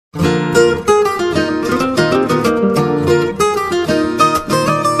To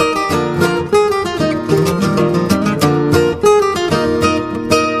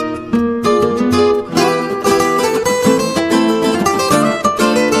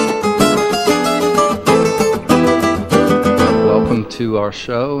our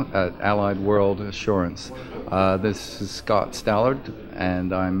show at Allied World Assurance. This is Scott Stallard,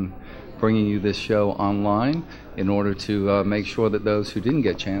 and I'm bringing you this show online in order to make sure that those who didn't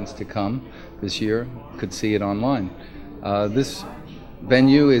get a chance to come this year could see it online. This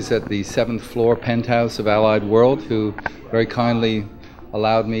venue is at the 7th floor penthouse of Allied World, who very kindly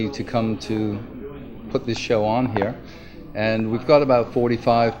allowed me to come to put this show on here. And we've got about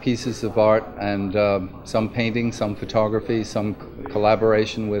 45 pieces of art and some painting, some photography, some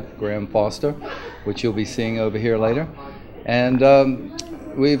collaboration with Graham Foster, which you'll be seeing over here later. And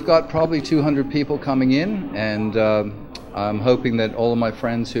we've got probably 200 people coming in, and I'm hoping that all of my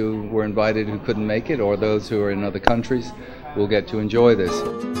friends who were invited who couldn't make it, or those who are in other countries, will get to enjoy this.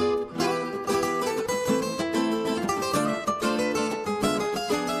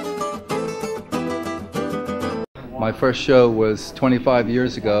 My first show was 25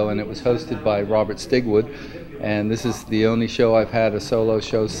 years ago, and it was hosted by Robert Stigwood, and this is the only show I've had a solo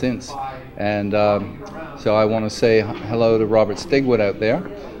show since. And so I want to say hello to Robert Stigwood out there,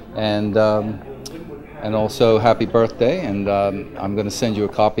 and also happy birthday. And I'm going to send you a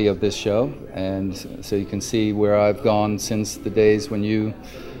copy of this show, and so you can see where I've gone since the days when you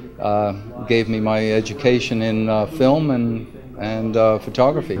gave me my education in film and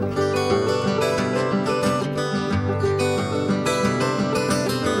photography.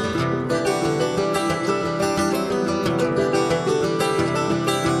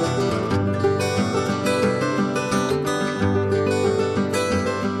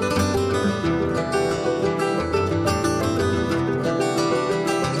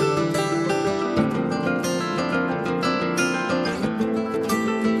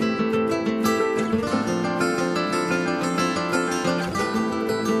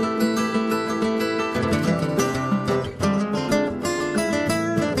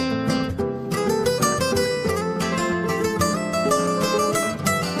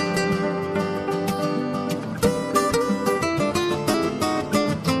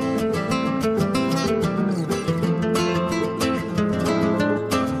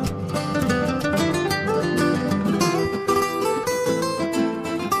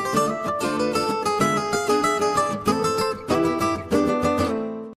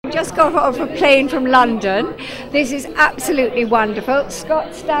 Just got off a plane from London. This is absolutely wonderful.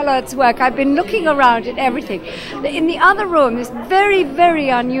 Scott Stallard's work, I've been looking around at everything. In the other room is very, very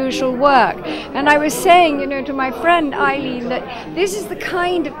unusual work. And I was saying, to my friend Eileen, that this is the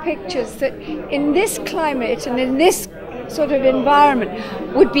kind of pictures that in this climate and in this sort of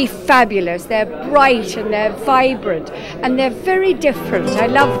environment would be fabulous. They're bright and they're vibrant and they're very different. I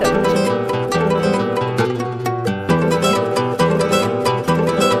love them.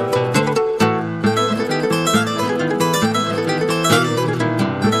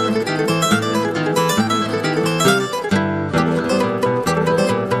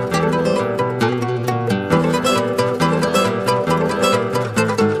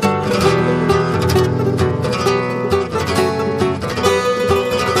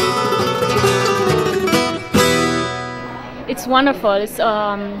 It's wonderful. It's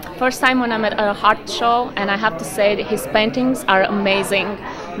first time when I'm at a art show, and I have to say that his paintings are amazing.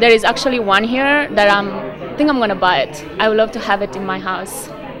 There is actually one here that I think I'm gonna buy it. I would love to have it in my house.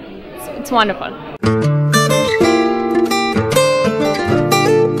 It's wonderful.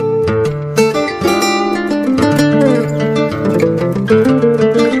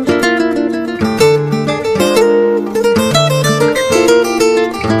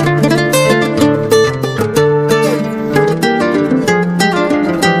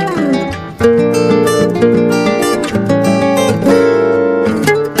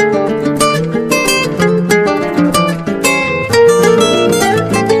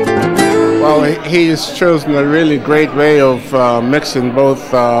 He's chosen a really great way of mixing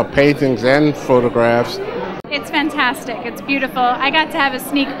both paintings and photographs. It's fantastic. It's beautiful. I got to have a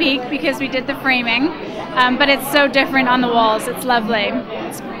sneak peek because we did the framing, but it's so different on the walls. It's lovely.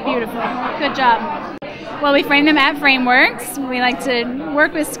 It's beautiful. Good job. Well, we frame them at Frameworks. We like to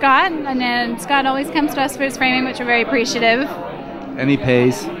work with Scott, and then Scott always comes to us for his framing, which we're very appreciative. And he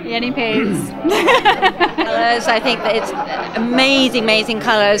pays. Yeah, and he pays. Colors, I think that it's amazing, amazing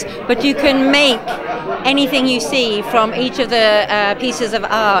colors, but you can make anything you see from each of the pieces of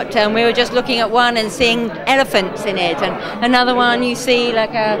art. And we were just looking at one and seeing elephants in it, and another one you see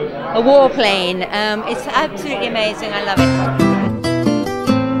like a warplane. It's absolutely amazing. I love it.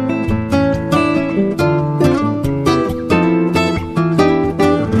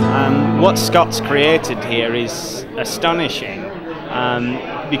 what Scott's created here is astonishing,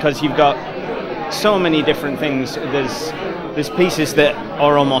 because you've got so many different things. There's pieces that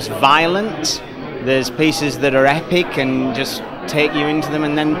are almost violent, there's pieces that are epic and just take you into them,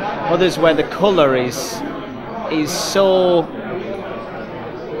 and then others where the colour is so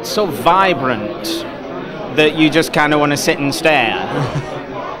vibrant that you just kind of want to sit and stare.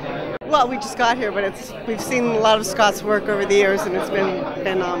 Well, we just got here, but we've seen a lot of Scott's work over the years, and it's been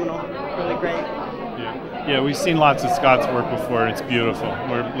phenomenal, really great. Yeah, we've seen lots of Scott's work before, and it's beautiful.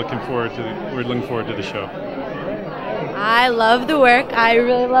 We're looking forward to the show. I love the work. I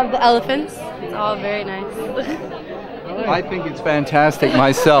really love the elephants. It's all very nice. I think it's fantastic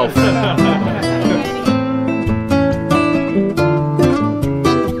myself.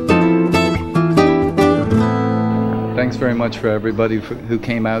 Thanks very much for everybody who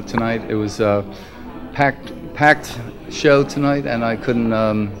came out tonight. It was a packed show tonight, and I couldn't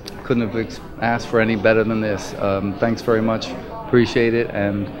have asked for any better than this. Thanks very much. Appreciate it,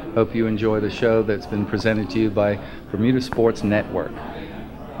 and hope you enjoy the show that's been presented to you by Bermuda Sports Network.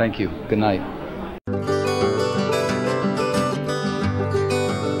 Thank you. Good night.